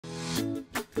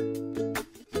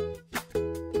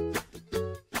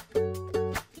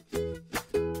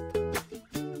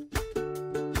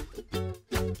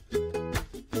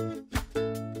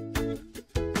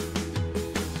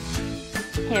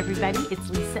Hey everybody, it's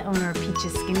Lisa, owner of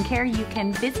Peaches Skincare. You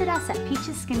can visit us at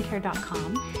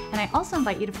peachesskincare.com, and I also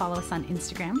invite you to follow us on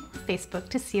Instagram, Facebook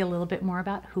to see a little bit more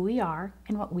about who we are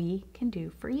and what we can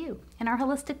do for you and our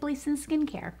holistic beliefs in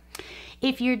skincare.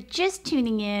 If you're just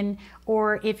tuning in,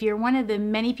 or if you're one of the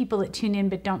many people that tune in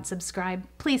but don't subscribe,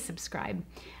 please subscribe.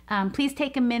 Please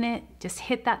take a minute, just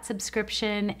hit that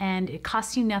subscription, and it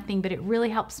costs you nothing, but it really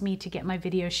helps me to get my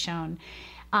videos shown.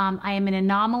 I am an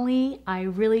anomaly. I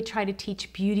really try to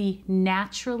teach beauty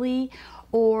naturally,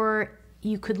 or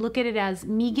you could look at it as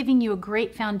me giving you a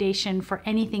great foundation for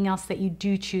anything else that you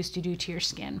do choose to do to your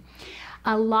skin.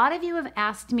 A lot of you have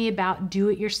asked me about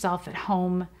do-it-yourself at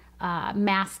home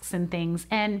masks and things,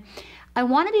 and I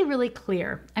want to be really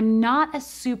clear. I'm not a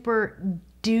super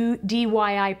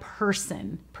DIY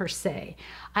person per se.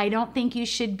 I don't think you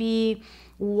should be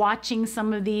watching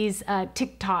some of these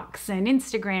TikToks and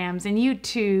Instagrams and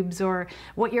YouTubes or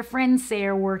what your friends say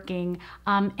are working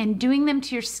and doing them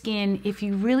to your skin if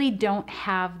you really don't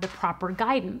have the proper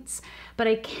guidance. But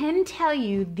I can tell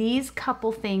you these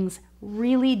couple things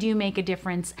really do make a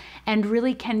difference and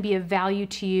really can be of value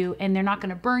to you, and they're not going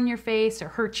to burn your face or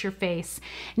hurt your face.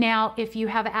 Now, if you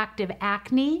have active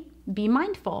acne, be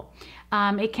mindful.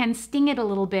 It can sting it a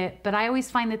little bit, but I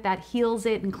always find that that heals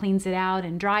it and cleans it out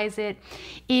and dries it.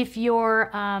 If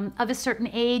you're of a certain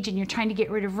age and you're trying to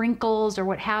get rid of wrinkles or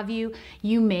what have you,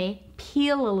 you may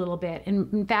peel a little bit.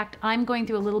 And in fact, I'm going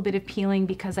through a little bit of peeling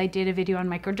because I did a video on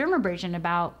microdermabrasion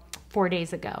about 4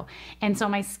 days ago. And so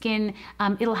my skin,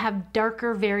 it'll have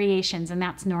darker variations, and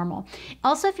that's normal.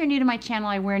 Also, if you're new to my channel,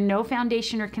 I wear no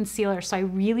foundation or concealer, so I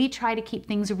really try to keep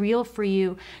things real for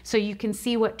you so you can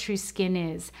see what true skin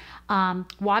is.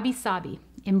 Wabi sabi.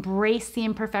 Embrace the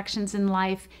imperfections in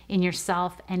life, in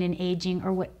yourself, and in aging,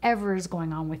 or whatever is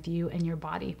going on with you and your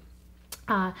body.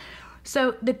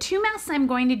 So the two masks I'm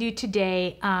going to do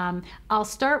today, I'll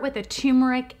start with a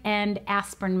turmeric and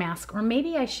aspirin mask, or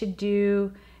maybe I should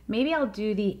do, maybe I'll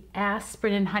do the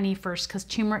aspirin and honey first because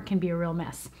turmeric can be a real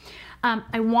mess.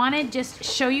 I want to just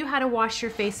show you how to wash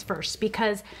your face first,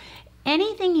 because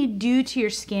anything you do to your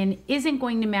skin isn't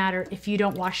going to matter if you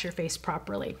don't wash your face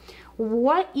properly.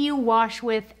 What you wash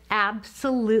with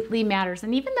absolutely matters.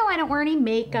 And even though I don't wear any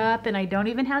makeup and I don't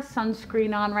even have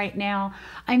sunscreen on right now,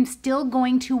 I'm still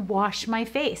going to wash my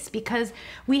face because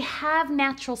we have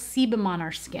natural sebum on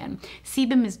our skin.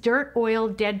 Sebum is dirt, oil,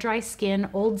 dead, dry skin,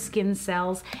 old skin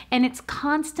cells, and it's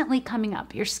constantly coming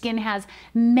up. Your skin has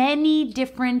many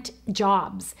different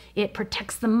jobs. It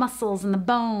protects the muscles and the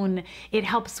bone. It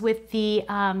helps with the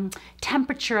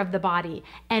temperature of the body,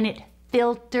 and it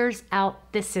filters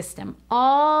out the system.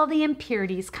 All the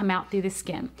impurities come out through the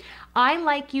skin. I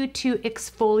like you to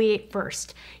exfoliate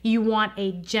first. You want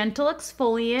a gentle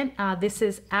exfoliant. This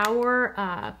is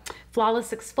our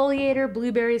Flawless Exfoliator,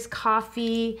 blueberries,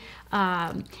 coffee,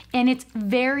 and it's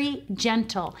very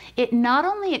gentle. It not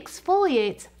only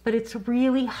exfoliates, but it's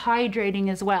really hydrating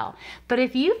as well. But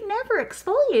if you've never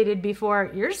exfoliated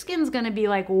before, your skin's gonna be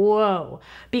like, whoa,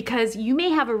 because you may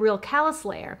have a real callus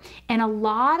layer, and a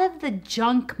lot of the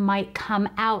junk might come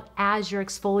out as you're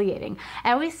exfoliating.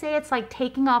 I always say it's like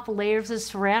taking off layers of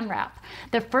saran wrap.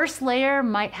 The first layer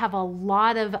might have a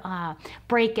lot of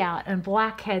breakout and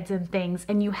blackheads and things,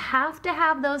 and you have to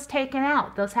have those taken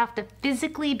out. Those have to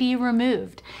physically be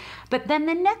removed. But then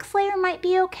the next layer might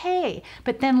be okay.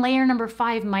 But then layer number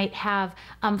 5 might have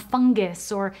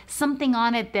fungus or something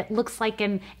on it that looks like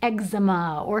an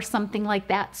eczema or something like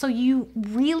that. So you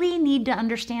really need to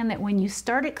understand that when you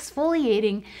start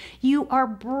exfoliating, you are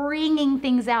bringing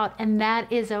things out, and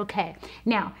that is okay.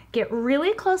 Now, get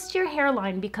really close to your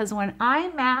hairline, because when I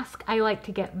mask, I like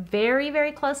to get very,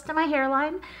 very close to my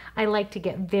hairline. I like to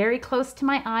get very close to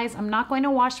my eyes. I'm not going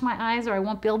to wash my eyes or I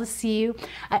won't be able to see you.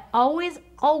 I always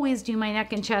do my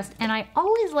neck and chest, and I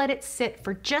always let it sit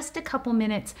for just a couple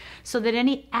minutes so that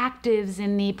any actives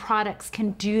in the products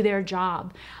can do their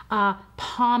job.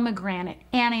 Pomegranate,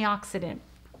 antioxidant.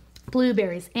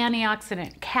 Blueberries,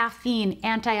 antioxidant. Caffeine,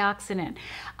 antioxidant.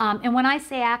 And when I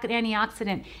say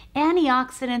antioxidant,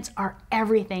 antioxidants are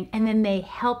everything, and then they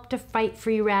help to fight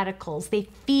free radicals. They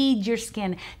feed your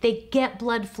skin. They get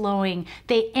blood flowing.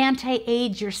 They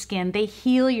anti-age your skin. They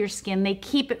heal your skin. They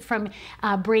keep it from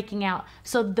breaking out.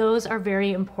 So those are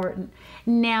very important.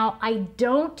 Now, I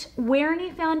don't wear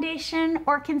any foundation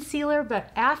or concealer,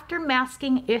 but after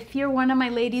masking, if you're one of my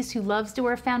ladies who loves to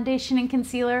wear foundation and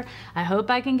concealer, I hope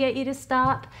I can get you to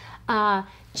stop.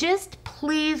 Just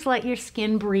please let your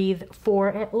skin breathe for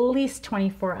at least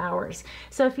 24 hours.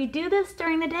 So if you do this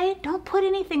during the day, don't put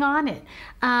anything on it.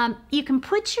 You can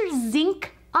put your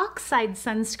zinc oxide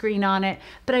sunscreen on it,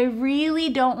 but I really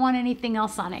don't want anything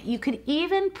else on it. You could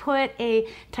even put a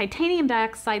titanium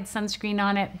dioxide sunscreen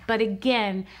on it, but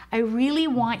again, I really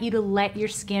want you to let your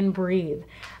skin breathe.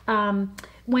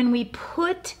 When we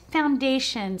put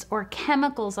foundations or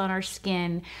chemicals on our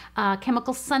skin,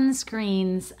 chemical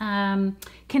sunscreens,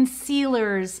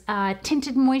 concealers,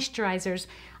 tinted moisturizers,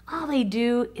 all they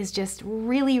do is just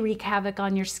really wreak havoc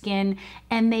on your skin,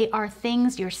 and they are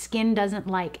things your skin doesn't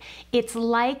like. It's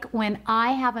like when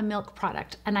I have a milk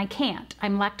product and I'm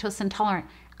lactose intolerant.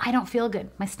 I don't feel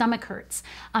good. My stomach hurts.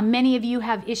 Many of you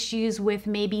have issues with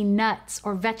maybe nuts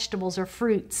or vegetables or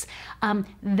fruits.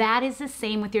 That is the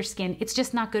same with your skin. It's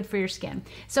just not good for your skin.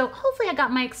 So hopefully I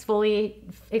got my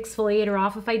exfoliator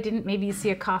off. If I didn't, maybe you see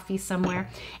a coffee somewhere.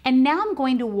 And now I'm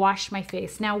going to wash my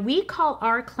face. Now we call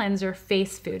our cleanser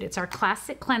face food. It's our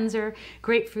classic cleanser,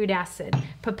 grapefruit acid,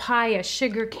 papaya,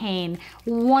 sugar cane,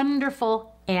 wonderful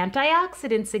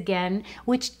antioxidants again,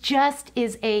 which just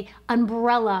is a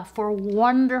umbrella for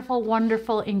wonderful,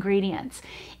 wonderful ingredients.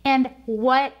 And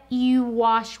what you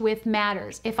wash with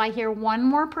matters. If I hear one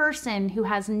more person who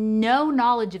has no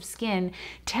knowledge of skin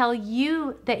tell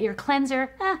you that your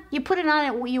cleanser, you put it on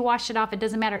it, you wash it off, it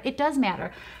doesn't matter. It does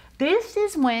matter. This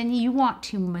is when you want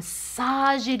to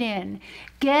massage it in,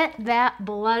 get that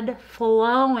blood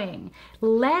flowing,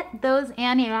 let those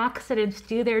antioxidants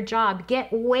do their job,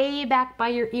 get way back by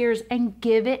your ears and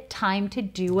give it time to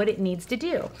do what it needs to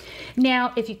do.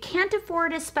 Now, if you can't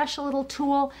afford a special little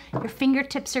tool, your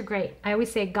fingertips are great. I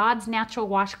always say God's natural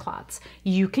washcloths.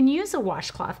 You can use a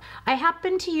washcloth. I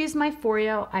happen to use my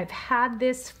Foreo. I've had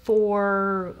this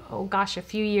for, oh gosh, a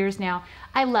few years now.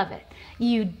 I love it.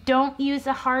 You don't use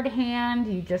a hard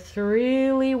hand, you just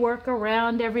really work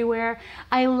around everywhere.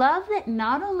 I love that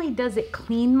not only does it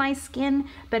clean my skin,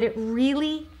 but it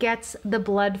really gets the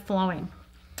blood flowing.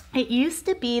 It used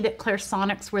to be that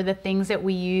Clarisonics were the things that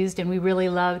we used and we really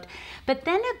loved. But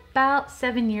then about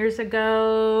 7 years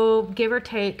ago, give or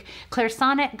take,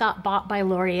 Clarisonic got bought by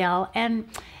L'Oreal. And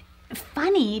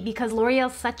funny, because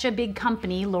L'Oreal's such a big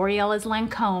company, L'Oreal is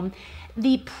Lancome,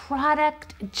 the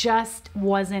product just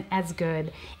wasn't as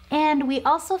good. And we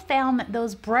also found that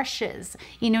those brushes,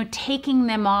 taking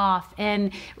them off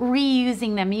and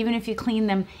reusing them, even if you clean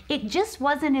them, it just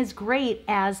wasn't as great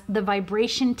as the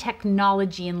vibration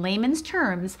technology in layman's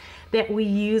terms that we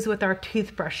use with our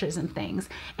toothbrushes and things.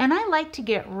 And I like to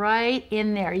get right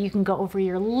in there. You can go over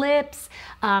your lips.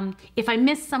 If I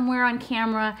miss somewhere on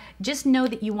camera, just know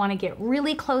that you want to get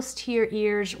really close to your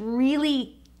ears,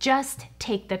 really just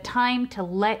take the time to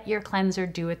let your cleanser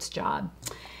do its job.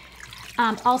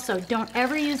 Also, don't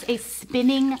ever use a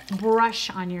spinning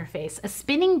brush on your face. A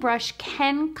spinning brush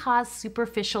can cause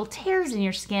superficial tears in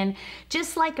your skin,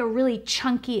 just like a really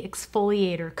chunky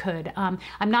exfoliator could. I'm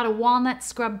not a walnut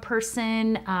scrub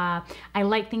person. I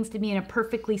like things to be in a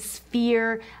perfectly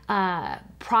sphere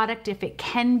product if it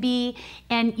can be,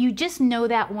 and you just know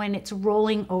that when it's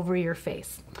rolling over your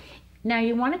face. Now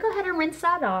you want to go ahead and rinse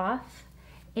that off,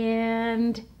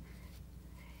 and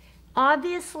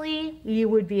obviously, you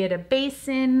would be at a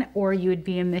basin or you would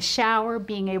be in the shower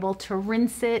being able to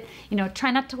rinse it.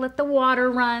 Try not to let the water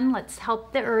run. Let's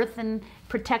help the earth and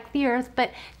protect the earth,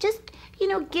 but just,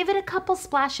 give it a couple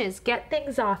splashes, get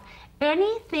things off.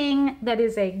 Anything that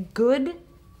is a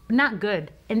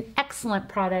an excellent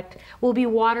product will be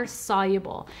water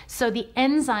soluble. So the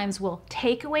enzymes will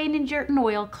take away any dirt and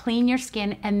oil, clean your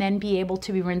skin, and then be able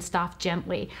to be rinsed off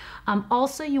gently.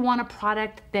 Also, you want a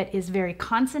product that is very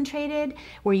concentrated,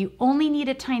 where you only need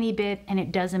a tiny bit and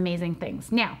it does amazing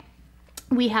things. Now,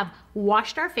 we have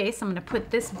washed our face. I'm going to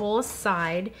put this bowl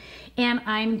aside and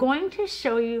I'm going to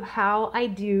show you how I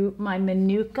do my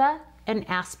Manuka and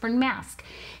Asprin mask.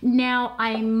 Now,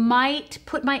 I might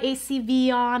put my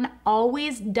ACV on.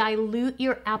 Always dilute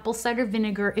your apple cider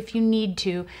vinegar if you need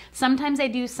to. Sometimes I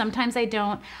do, sometimes I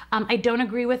don't. I don't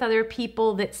agree with other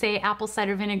people that say apple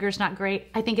cider vinegar is not great.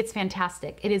 I think it's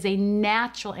fantastic. It is a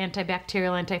natural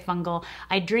antibacterial, antifungal.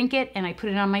 I drink it and I put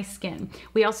it on my skin.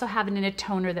 We also have it in a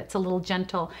toner that's a little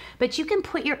gentle, but you can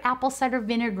put your apple cider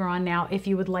vinegar on now if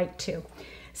you would like to.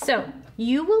 So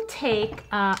you will take,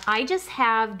 I just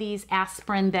have these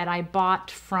aspirin that I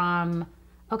bought from,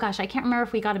 oh gosh, I can't remember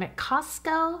if we got them at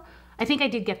Costco. I think I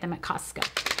did get them at Costco.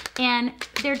 And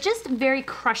they're just very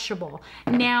crushable.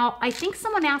 Now, I think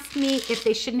someone asked me if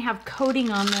they shouldn't have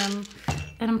coating on them.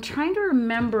 And I'm trying to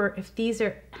remember if these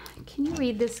are, can you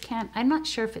read this, Kent? I'm not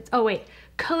sure if it's, oh wait,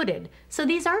 coated. So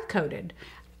these are coated.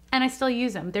 And I still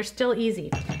use them. They're still easy.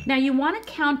 Now you want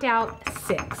to count out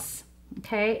 6.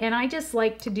 Okay, and I just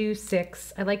like to do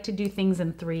 6. I like to do things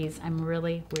in 3s. I'm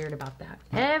really weird about that.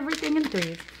 Everything in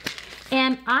 3s.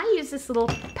 And I use this little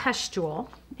pestle.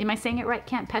 Am I saying it right,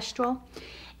 Kent? Pestle?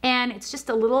 And it's just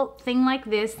a little thing like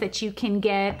this that you can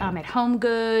get at Home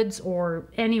Goods or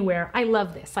anywhere. I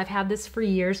love this. I've had this for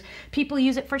years. People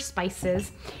use it for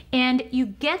spices. And you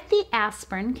get the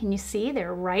aspirin. Can you see?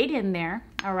 They're right in there.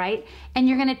 All right. And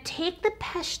you're going to take the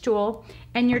pestle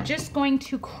and you're just going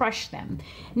to crush them.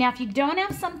 Now, if you don't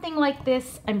have something like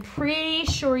this, I'm pretty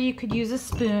sure you could use a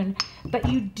spoon, but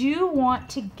you do want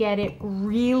to get it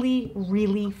really,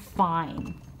 really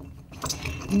fine.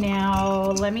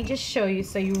 Now, let me just show you.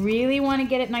 So you really want to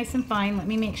get it nice and fine. Let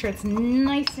me make sure it's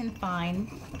nice and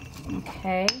fine.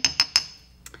 Okay.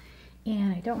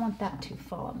 And I don't want that to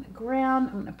fall on the ground.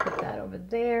 I'm going to put that over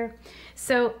there.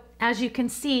 So as you can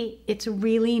see, it's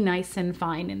really nice and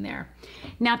fine in there.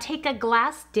 Now take a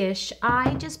glass dish.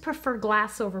 I just prefer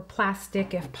glass over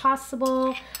plastic if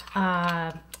possible.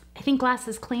 I think glass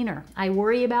is cleaner. I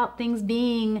worry about things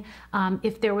being,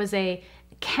 if there was a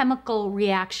chemical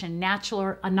reaction, natural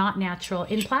or not natural,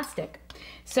 in plastic.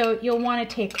 So you'll want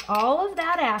to take all of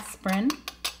that aspirin,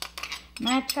 and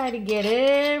I try to get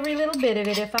every little bit of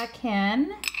it if I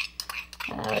can.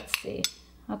 Let's see.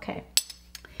 Okay.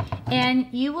 And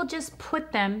you will just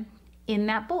put them in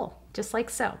that bowl, just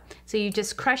like so. So you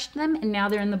just crushed them and now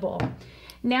they're in the bowl.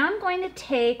 Now I'm going to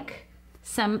take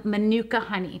some Manuka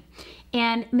honey.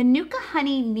 And Manuka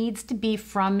honey needs to be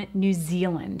from New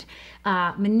Zealand.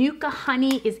 Manuka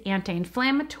honey is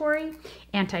anti-inflammatory,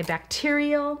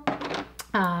 antibacterial.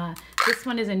 This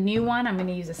one is a new one. I'm going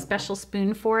to use a special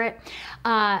spoon for it.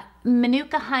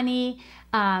 Manuka honey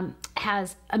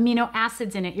has amino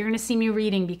acids in it. You're going to see me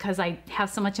reading because I have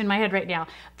so much in my head right now.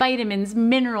 Vitamins,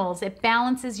 minerals, it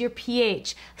balances your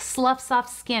pH, sloughs off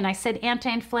skin. I said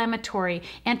anti-inflammatory,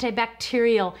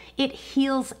 antibacterial. It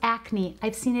heals acne.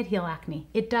 I've seen it heal acne.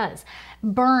 It does.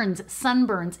 Burns,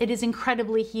 sunburns. It is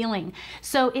incredibly healing.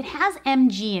 So it has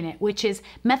Mg in it, which is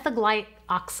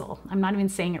methylglyoxal. I'm not even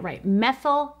saying it right.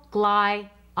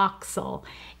 Methylglyoxal.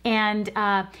 And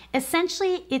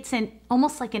essentially it's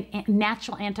almost like a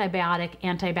natural antibiotic,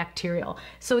 antibacterial.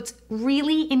 So it's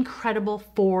really incredible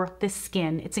for the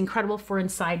skin. It's incredible for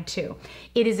inside too.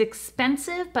 It is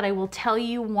expensive, but I will tell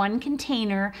you one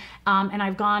container, and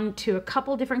I've gone to a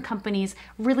couple different companies,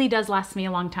 really does last me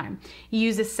a long time.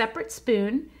 Use a separate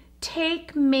spoon,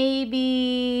 take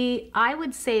maybe, I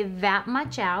would say that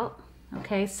much out.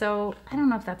 Okay, so I don't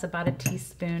know if that's about a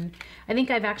teaspoon. I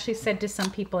think I've actually said to some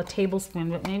people a tablespoon,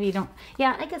 but maybe you don't.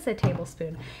 Yeah, I guess a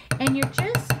tablespoon. And you're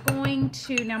just going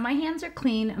to, now my hands are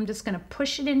clean, I'm just going to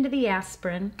push it into the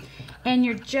aspirin, and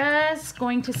you're just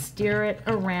going to stir it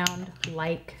around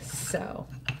like so.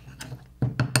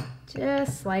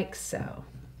 Just like so.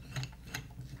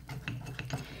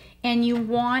 And you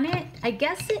want it, I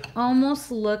guess it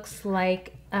almost looks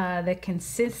like the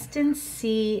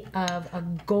consistency of a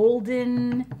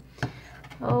golden,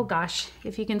 oh gosh,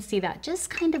 if you can see that, just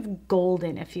kind of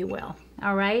golden, if you will.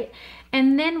 All right.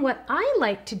 And then what I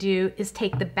like to do is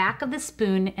take the back of the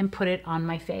spoon and put it on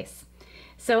my face.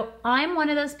 So I'm one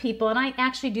of those people, and I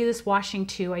actually do this washing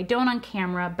too. I don't on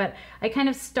camera, but I kind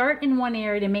of start in one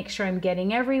area to make sure I'm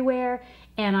getting everywhere,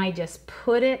 and I just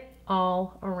put it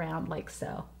all around like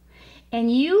so. And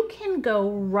you can go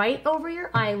right over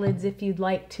your eyelids if you'd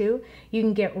like to. You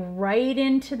can get right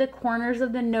into the corners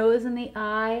of the nose and the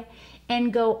eye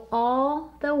and go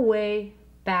all the way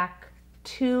back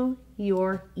to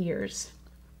your ears.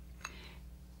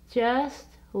 Just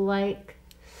like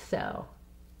so.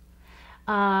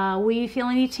 Will you feel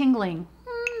any tingling?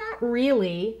 Not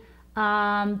really.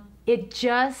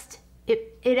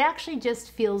 It actually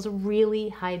just feels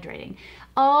really hydrating.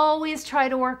 Always try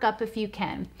to work up if you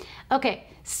can. Okay,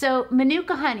 so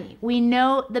Manuka honey. We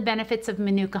know the benefits of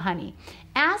Manuka honey.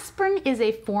 Aspirin is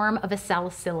a form of a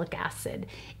salicylic acid,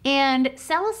 and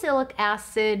salicylic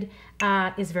acid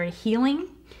is very healing.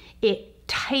 It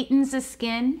tightens the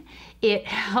skin. It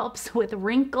helps with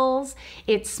wrinkles.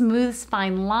 It smooths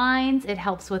fine lines. It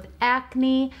helps with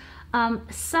acne.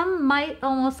 Some might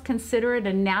almost consider it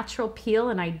a natural peel,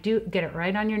 and I do get it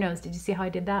right on your nose. Did you see how I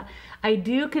did that? I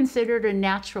do consider it a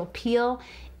natural peel.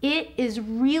 It is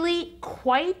really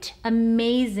quite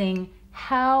amazing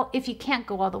how, if you can't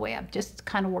go all the way up, just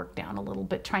kind of work down a little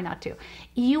bit, try not to.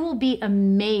 You will be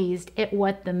amazed at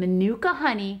what the Manuka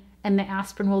honey and the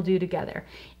aspirin will do together.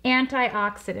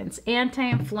 Antioxidants,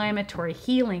 anti-inflammatory,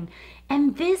 healing,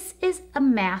 and this is a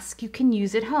mask you can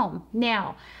use at home.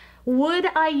 Now, would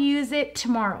I use it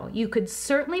tomorrow? You could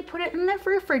certainly put it in the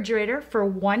refrigerator for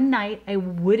one night. I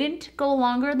wouldn't go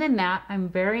longer than that. I'm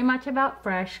very much about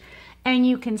fresh. And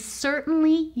you can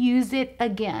certainly use it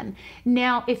again.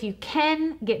 Now, if you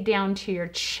can, get down to your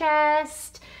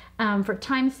chest, For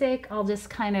time's sake, I'll just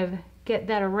kind of get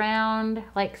that around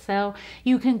like so.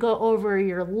 You can go over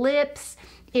your lips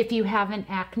if you have an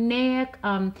acneic.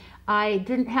 I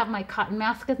didn't have my cotton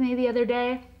mask with me the other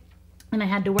day, and I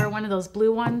had to wear one of those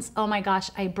blue ones. Oh my gosh,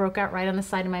 I broke out right on the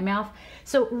side of my mouth.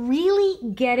 So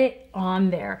really get it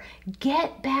on there.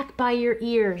 Get back by your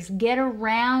ears. Get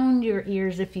around your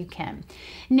ears if you can.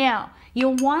 Now,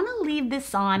 you'll want to leave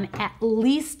this on at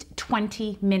least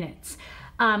 20 minutes.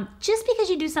 Just because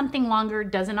you do something longer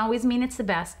doesn't always mean it's the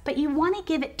best, but you want to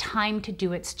give it time to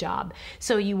do its job.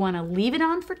 So you want to leave it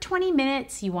on for 20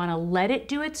 minutes, you want to let it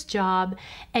do its job,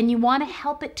 and you want to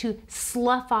help it to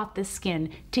slough off the skin,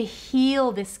 to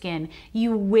heal the skin.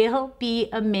 You will be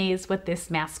amazed what this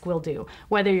mask will do.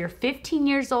 Whether you're 15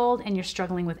 years old and you're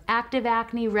struggling with active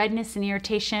acne, redness, and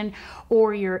irritation,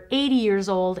 or you're 80 years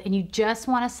old and you just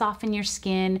want to soften your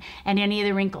skin and any of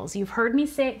the wrinkles. You've heard me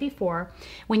say it before.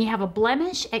 When you have a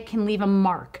blemish, it can leave a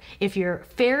mark. If you're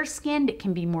fair skinned, it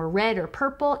can be more red or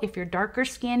purple. If you're darker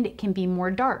skinned, it can be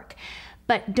more dark.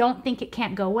 But don't think it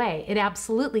can't go away. It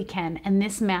absolutely can, and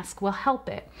this mask will help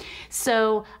it.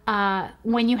 So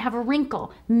when you have a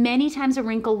wrinkle, many times a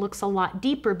wrinkle looks a lot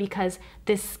deeper because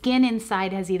the skin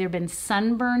inside has either been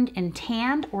sunburned and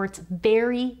tanned, or it's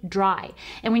very dry.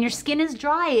 And when your skin is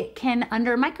dry, it can,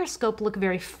 under a microscope, look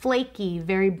very flaky,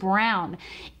 very brown.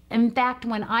 In fact,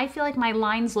 when I feel like my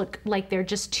lines look like they're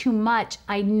just too much,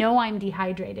 I know I'm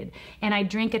dehydrated, and I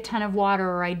drink a ton of water,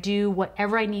 or I do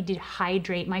whatever I need to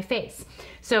hydrate my face.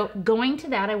 So going to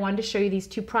that, I wanted to show you these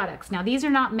two products. Now, these are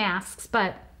not masks,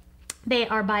 but they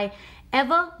are by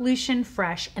Evolution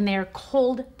Fresh, and they are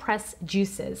cold press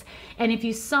juices. And if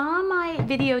you saw my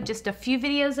video just a few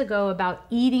videos ago about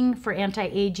eating for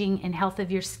anti-aging and health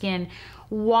of your skin,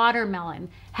 watermelon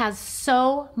has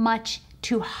so much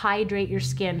to hydrate your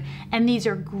skin, and these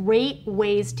are great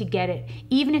ways to get it,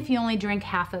 even if you only drink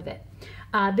half of it.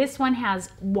 This one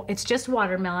has, it's just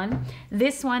watermelon.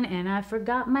 This one, and I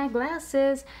forgot my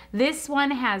glasses, this one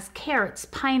has carrots,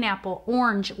 pineapple,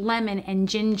 orange, lemon, and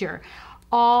ginger.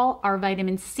 All are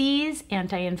vitamin C's,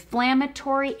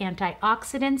 anti-inflammatory,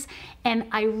 antioxidants, and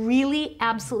I really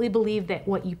absolutely believe that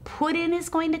what you put in is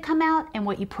going to come out, and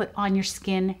what you put on your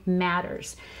skin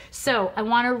matters. So I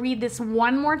want to read this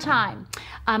one more time.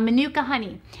 Manuka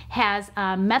honey has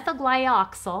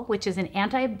methylglyoxal, which is a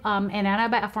form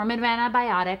of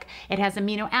antibiotic. It has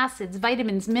amino acids,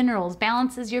 vitamins, minerals,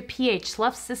 balances your pH,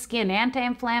 sloughs the skin,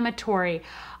 anti-inflammatory.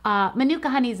 Manuka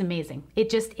honey is amazing. It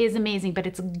just is amazing, but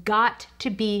it's got to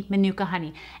be Manuka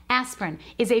honey. Asprin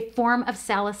is a form of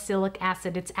salicylic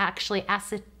acid. It's actually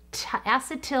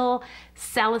acetyl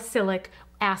salicylic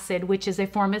acid, which is a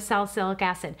form of salicylic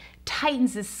acid.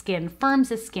 Tightens the skin, firms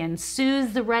the skin,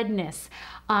 soothes the redness.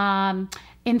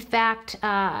 In fact,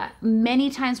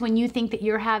 many times when you think that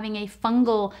you're having a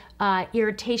fungal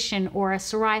irritation, or a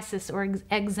psoriasis, or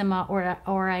eczema, or a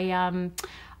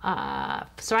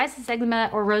psoriasis, eczema,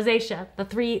 or rosacea, the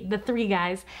three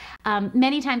guys,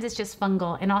 many times it's just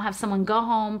fungal, and I'll have someone go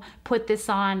home, put this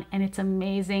on, and it's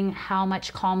amazing how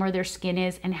much calmer their skin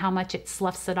is and how much it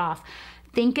sloughs it off.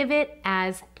 Think of it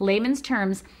as layman's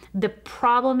terms. The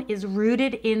problem is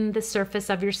rooted in the surface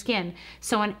of your skin.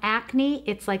 So in acne,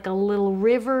 it's like a little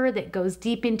river that goes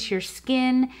deep into your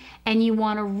skin, and you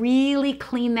want to really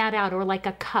clean that out, or like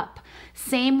a cup.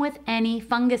 Same with any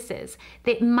funguses.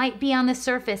 They might be on the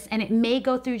surface, and it may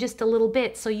go through just a little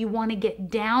bit, so you want to get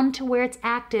down to where it's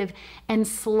active and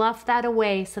slough that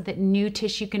away so that new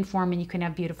tissue can form and you can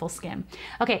have beautiful skin.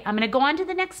 Okay, I'm going to go on to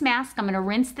the next mask. I'm going to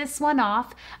rinse this one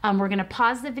off. We're going to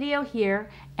pause the video here,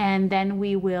 and then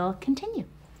we will continue.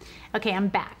 Okay, I'm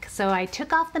back. So I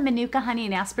took off the Manuka honey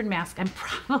and aspirin mask. I'm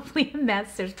probably a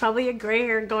mess. There's probably a gray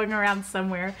hair going around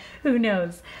somewhere. Who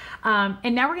knows?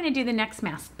 And now we're going to do the next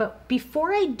mask. But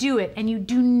before I do it, and you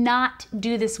do not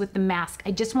do this with the mask,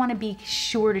 I just want to be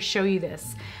sure to show you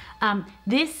this.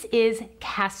 This is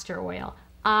castor oil.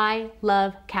 I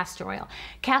love castor oil.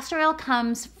 Castor oil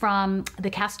comes from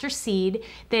the castor seed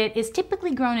that is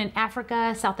typically grown in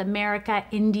Africa, South America,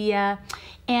 India,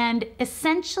 and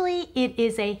essentially it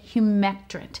is a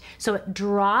humectant. So it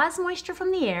draws moisture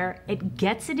from the air, it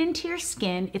gets it into your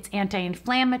skin, it's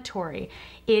anti-inflammatory,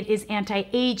 it is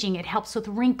anti-aging, it helps with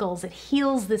wrinkles, it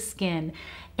heals the skin.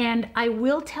 And I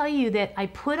will tell you that I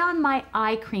put on my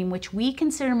eye cream, which we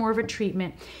consider more of a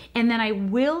treatment, and then I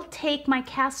will take my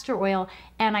castor oil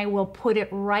and I will put it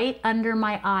right under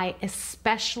my eye,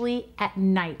 especially at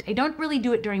night. I don't really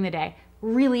do it during the day,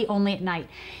 really only at night.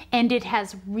 And it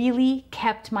has really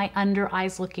kept my under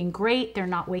eyes looking great. They're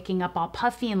not waking up all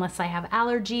puffy unless I have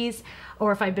allergies,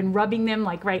 or if I've been rubbing them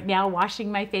like right now,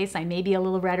 washing my face, I may be a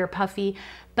little red or puffy.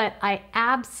 but I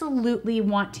absolutely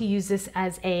want to use this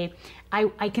as I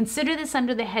consider this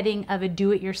under the heading of a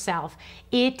do-it-yourself.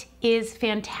 It is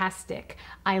fantastic.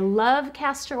 I love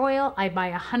castor oil. I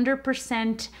buy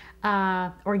 100%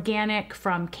 organic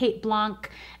from Kate Blanc.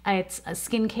 It's a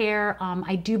skincare.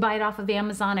 I do buy it off of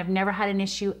Amazon. I've never had an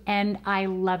issue and I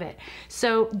love it.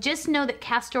 So just know that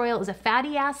castor oil is a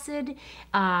fatty acid.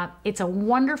 It's a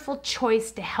wonderful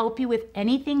choice to help you with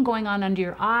anything going on under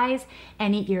your eyes,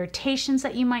 any irritations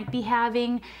that you might be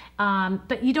having.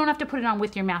 But you don't have to put it on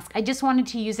with your mask. I just wanted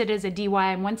to use it as a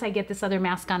DIY, and once I get this other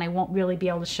mask on, I won't really be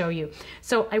able to show you.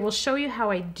 So I will show you how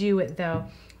I do it though.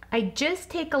 I just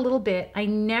take a little bit. I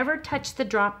never touch the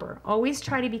dropper. Always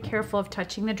try to be careful of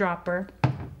touching the dropper.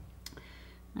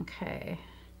 Okay.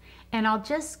 And I'll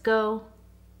just go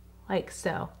like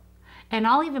so. And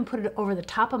I'll even put it over the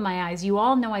top of my eyes. You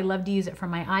all know I love to use it for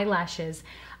my eyelashes.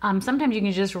 Sometimes you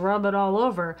can just rub it all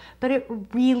over, but it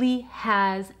really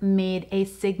has made a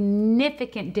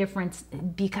significant difference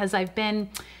because I've been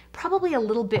probably a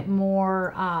little bit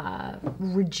more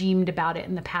regimed about it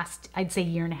in the past, I'd say,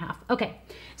 year and a half. Okay,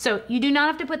 so you do not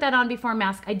have to put that on before a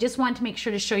mask. I just want to make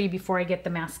sure to show you before I get the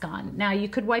mask on. Now you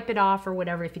could wipe it off or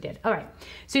whatever if you did. All right,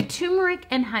 so turmeric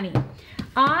and honey.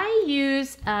 I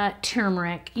use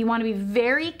turmeric. You want to be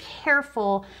very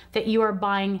careful that you are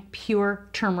buying pure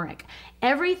turmeric.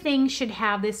 Everything should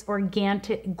have this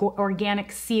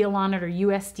organic seal on it, or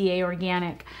USDA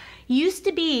organic. Used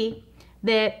to be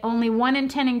that only 1 in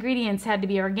 10 ingredients had to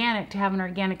be organic to have an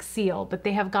organic seal, but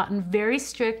they have gotten very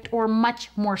strict, or much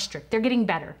more strict. They're getting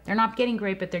better. They're not getting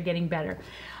great, but they're getting better.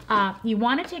 You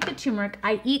want to take the turmeric.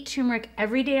 I eat turmeric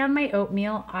every day on my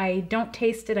oatmeal. I don't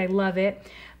taste it. I love it.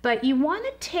 But you want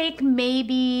to take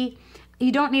maybe,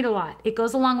 you don't need a lot. It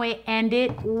goes a long way and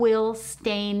it will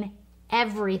stain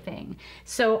everything.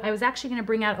 So I was actually going to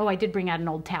bring out, oh, I did bring out an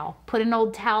old towel. Put an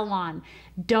old towel on.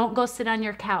 Don't go sit on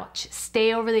your couch.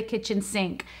 Stay over the kitchen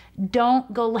sink.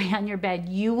 Don't go lay on your bed.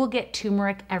 You will get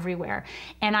turmeric everywhere.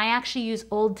 And I actually use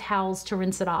old towels to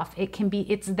rinse it off. It can be,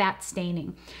 it's that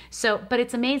staining. So, but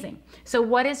it's amazing. So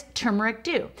what does turmeric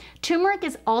do? Turmeric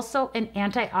is also an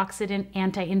antioxidant,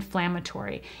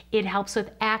 anti-inflammatory. It helps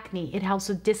with acne. It helps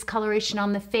with discoloration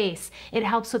on the face. It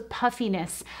helps with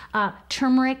puffiness.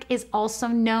 Turmeric is also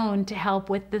known to help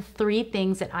with the 3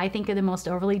 things that I think are the most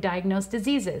overly diagnosed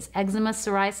diseases: eczema,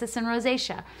 psoriasis, and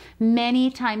rosacea. Many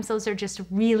times those are just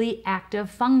really active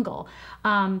fungal.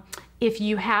 If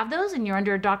you have those and you're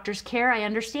under a doctor's care, I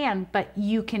understand, but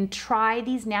you can try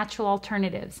these natural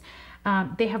alternatives.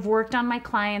 They have worked on my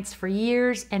clients for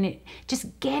years, and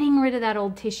just getting rid of that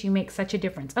old tissue makes such a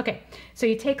difference. Okay, so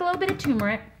you take a little bit of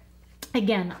turmeric.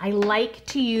 Again, I like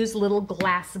to use little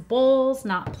glass bowls,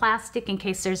 not plastic, in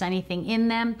case there's anything in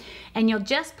them. And you'll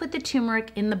just put the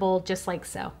turmeric in the bowl just like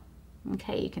so.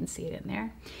 Okay, you can see it in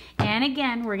there. And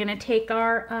again, we're gonna take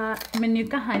our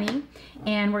Manuka honey,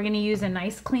 and we're gonna use a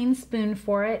nice clean spoon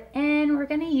for it, and we're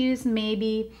gonna use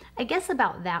maybe, I guess,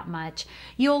 about that much.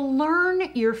 You'll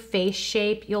learn your face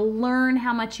shape. You'll learn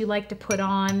how much you like to put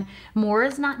on. More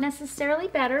is not necessarily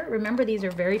better. Remember, these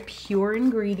are very pure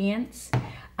ingredients.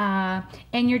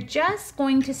 And you're just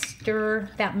going to stir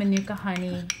that Manuka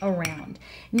honey around.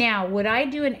 Now, would I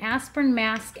do an aspirin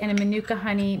mask and a Manuka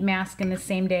honey mask in the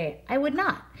same day? I would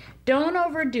not. Don't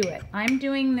overdo it. I'm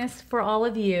doing this for all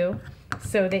of you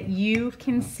so that you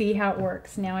can see how it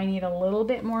works. Now I need a little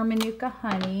bit more Manuka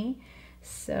honey.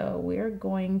 So we're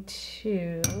going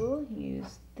to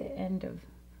use the end of,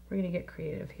 we're going to get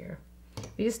creative here.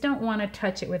 We just don't want to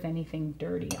touch it with anything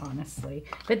dirty, honestly.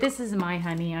 But this is my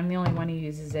honey. I'm the only one who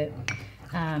uses it.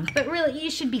 But really,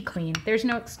 you should be clean. There's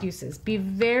no excuses. Be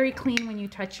very clean when you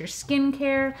touch your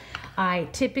skincare. I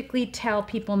typically tell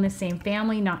people in the same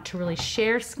family not to really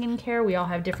share skincare. We all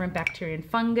have different bacteria and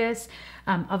fungus.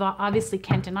 Obviously,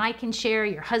 Kent and I can share.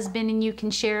 Your husband and you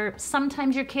can share.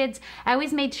 Sometimes your kids. I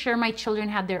always made sure my children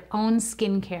had their own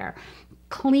skincare.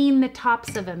 Clean the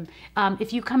tops of them.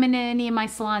 If you come into any of my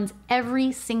salons,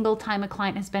 every single time a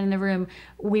client has been in the room,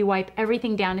 we wipe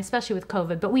everything down, especially with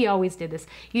COVID, but we always did this.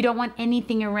 You don't want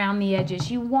anything around the edges.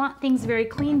 You want things very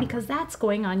clean because that's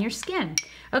going on your skin.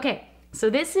 Okay, so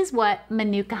this is what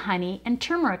Manuka honey and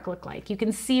turmeric look like. You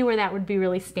can see where that would be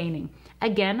really staining.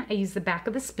 Again, I use the back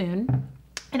of the spoon.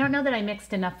 I don't know that I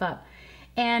mixed enough up.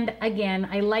 And again,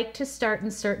 I like to start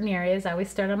in certain areas. I always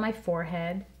start on my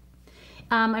forehead.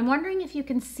 I'm wondering if you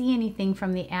can see anything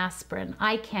from the aspirin.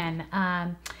 I can.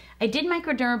 I did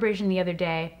microdermabrasion the other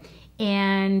day,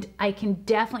 and I can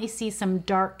definitely see some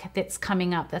dark that's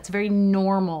coming up. That's very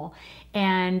normal.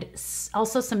 And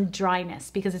also some dryness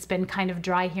because it's been kind of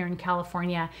dry here in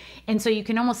California. And so you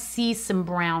can almost see some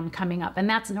brown coming up, and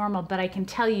that's normal, but I can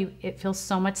tell you it feels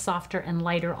so much softer and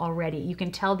lighter already. You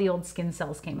can tell the old skin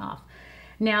cells came off.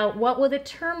 Now, what will the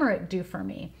turmeric do for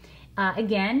me?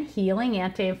 Again, healing,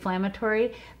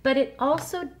 anti-inflammatory, but it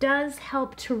also does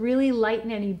help to really lighten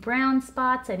any brown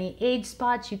spots, any age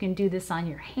spots. You can do this on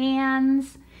your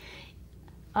hands,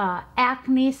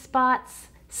 acne spots,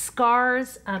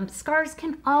 scars. Scars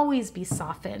can always be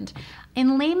softened.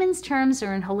 In layman's terms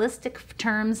or in holistic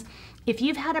terms, if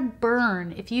you've had a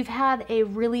burn, if you've had a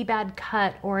really bad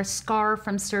cut or a scar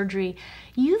from surgery,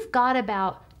 you've got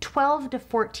about 12 to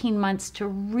 14 months to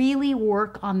really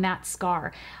work on that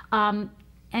scar. And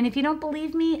if you don't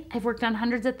believe me, I've worked on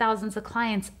hundreds of thousands of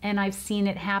clients and I've seen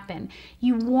it happen.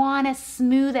 You want to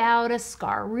smooth out a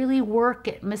scar, really work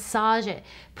it, massage it,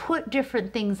 put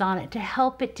different things on it to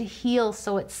help it to heal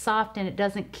so it's soft and it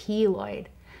doesn't keloid.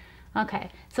 Okay,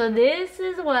 so this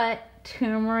is what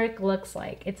turmeric looks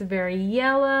like. It's very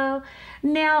yellow.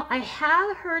 Now, I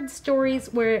have heard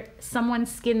stories where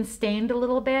someone's skin stained a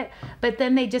little bit, but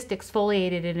then they just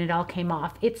exfoliated and it all came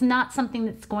off. It's not something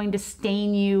that's going to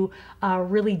stain you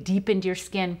really deep into your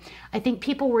skin. I think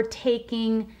people were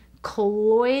taking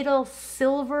colloidal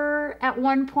silver at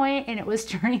one point and it was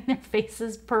turning their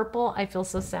faces purple. I feel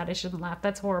so sad. I shouldn't laugh.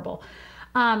 That's horrible.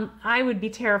 I would be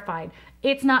terrified.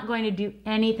 It's not going to do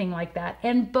anything like that.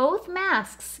 And both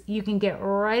masks, you can get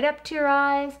right up to your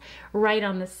eyes, right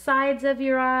on the sides of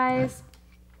your eyes.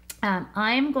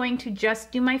 I'm going to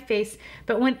just do my face,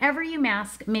 but whenever you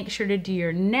mask, make sure to do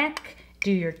your neck,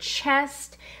 do your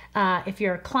chest. If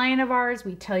you're a client of ours,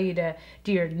 we tell you to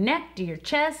do your neck, do your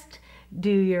chest, do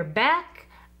your back.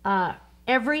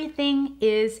 Everything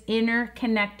is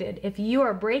interconnected. If you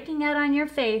are breaking out on your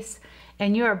face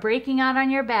and you are breaking out on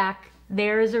your back,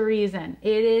 there is a reason.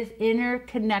 It is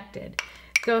interconnected.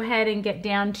 Go ahead and get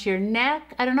down to your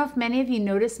neck. I don't know if many of you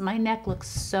noticed, my neck looks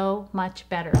so much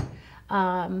better.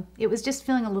 It was just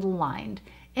feeling a little lined,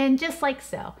 and just like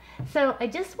so. So I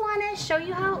just want to show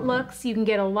you how it looks. You can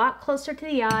get a lot closer to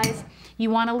the eyes. You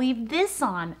want to leave this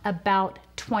on about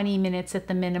 20 minutes at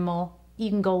the minimal. You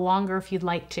can go longer if you'd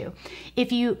like to.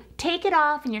 If you take it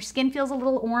off and your skin feels a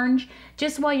little orange,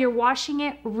 just while you're washing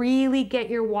it, really get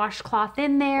your washcloth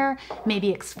in there,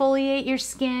 maybe exfoliate your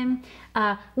skin.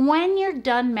 When you're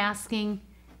done masking,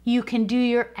 you can do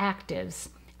your actives.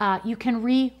 You can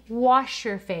re-wash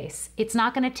your face. It's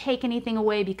not going to take anything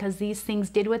away because these things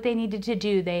did what they needed to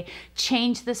do. They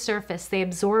changed the surface. They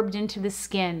absorbed into the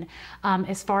skin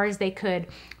as far as they could.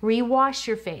 Re-wash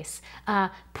your face.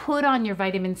 Put on your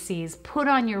vitamin C's. Put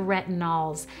on your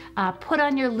retinols. Put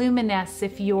on your Luminous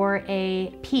if you're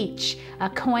a peach.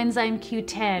 Coenzyme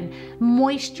Q10.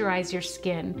 Moisturize your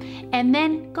skin. And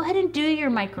then go ahead and do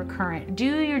your microcurrent.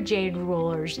 Do your jade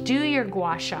rollers. Do your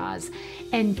gua shas.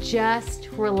 And just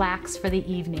relax for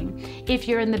the evening. If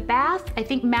you're in the bath, I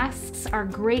think masks are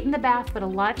great in the bath, but a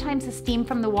lot of times the steam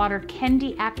from the water can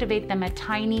deactivate them a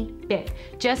tiny bit.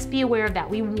 Just be aware of that.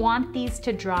 We want these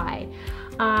to dry.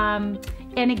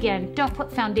 And again, don't put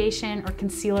foundation or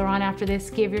concealer on after this.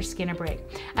 Give your skin a break.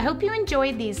 I hope you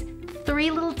enjoyed these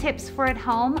 3 little tips for at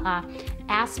home.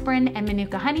 Asprin and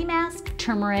Manuka honey mask,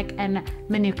 turmeric and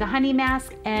Manuka honey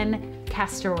mask, and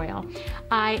castor oil.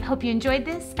 I hope you enjoyed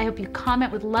this. I hope you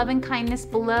comment with love and kindness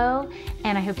below,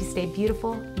 and I hope you stay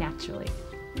beautiful naturally.